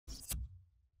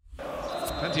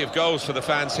Plenty of goals for the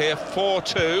fans here.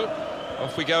 4-2.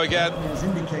 Off we go again.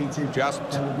 Just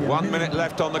 1 minute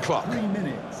left on the clock. 3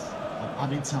 minutes of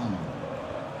added time.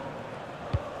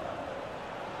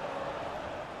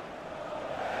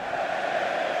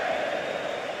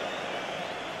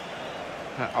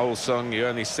 That old song, you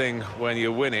only sing when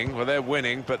you're winning. Well, they're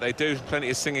winning, but they do plenty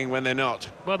of singing when they're not.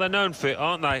 Well, they're known for it,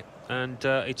 aren't they? And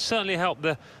it certainly helped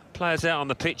the players out on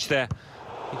the pitch there.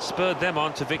 It spurred them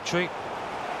on to victory.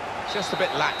 Just a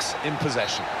bit lax in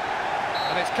possession.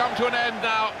 And it's come to an end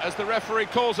now as the referee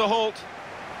calls a halt.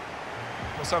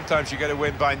 Well, sometimes you get a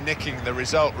win by nicking the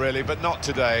result, really, but not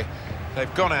today.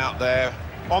 They've gone out there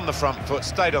on the front foot,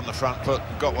 stayed on the front foot,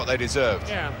 and got what they deserved.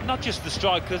 Yeah, not just the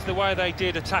strikers, the way they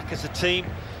did attack as a team.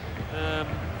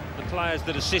 The players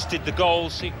that assisted the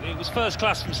goals, it was first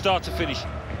class from start to finish.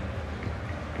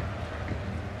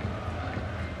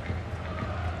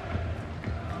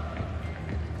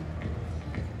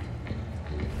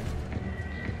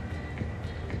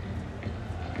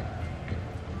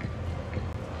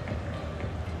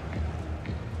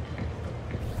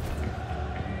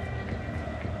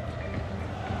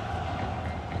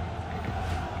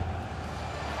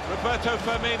 Roberto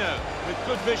Firmino with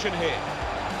good vision here.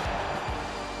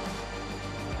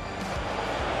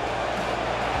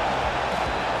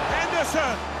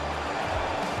 Henderson!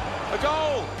 A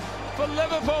goal for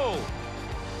Liverpool!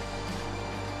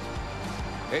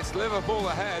 It's Liverpool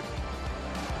ahead.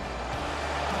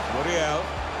 Muriel.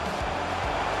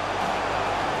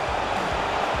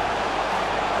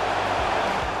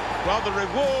 Well, the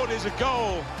reward is a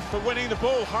goal for winning the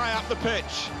ball high up the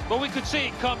pitch. Well, we could see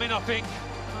it coming, I think.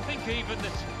 I think even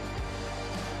that...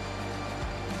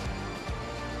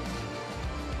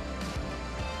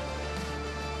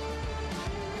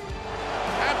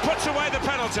 And puts away the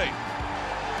penalty.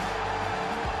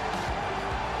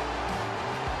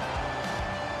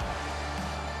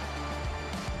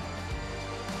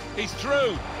 He's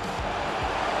through.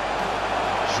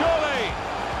 Surely.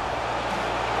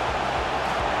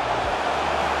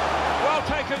 Well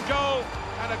taken goal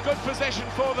and a good possession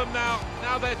for them now.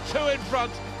 Now they're 2 in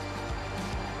front.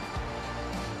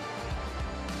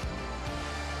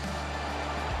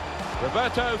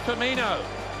 Roberto Firmino.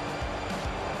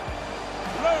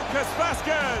 Lucas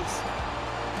Vazquez.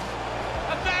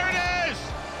 And there it is!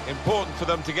 Important for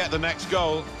them to get the next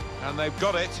goal, and they've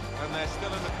got it, and they're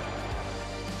still in the...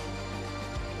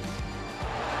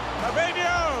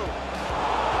 Fabinho!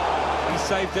 He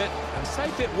saved it, and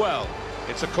saved it well.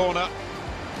 It's a corner,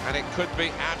 and it could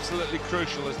be absolutely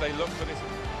crucial as they look for this.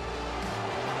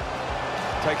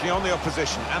 Taking on the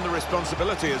opposition and the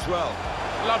responsibility as well.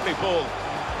 Lovely ball.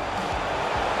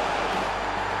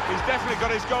 He's definitely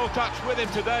got his goal touch with him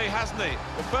today, hasn't he?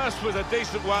 The first was a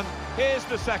decent one, here's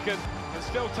the second, and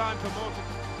still time for more to come.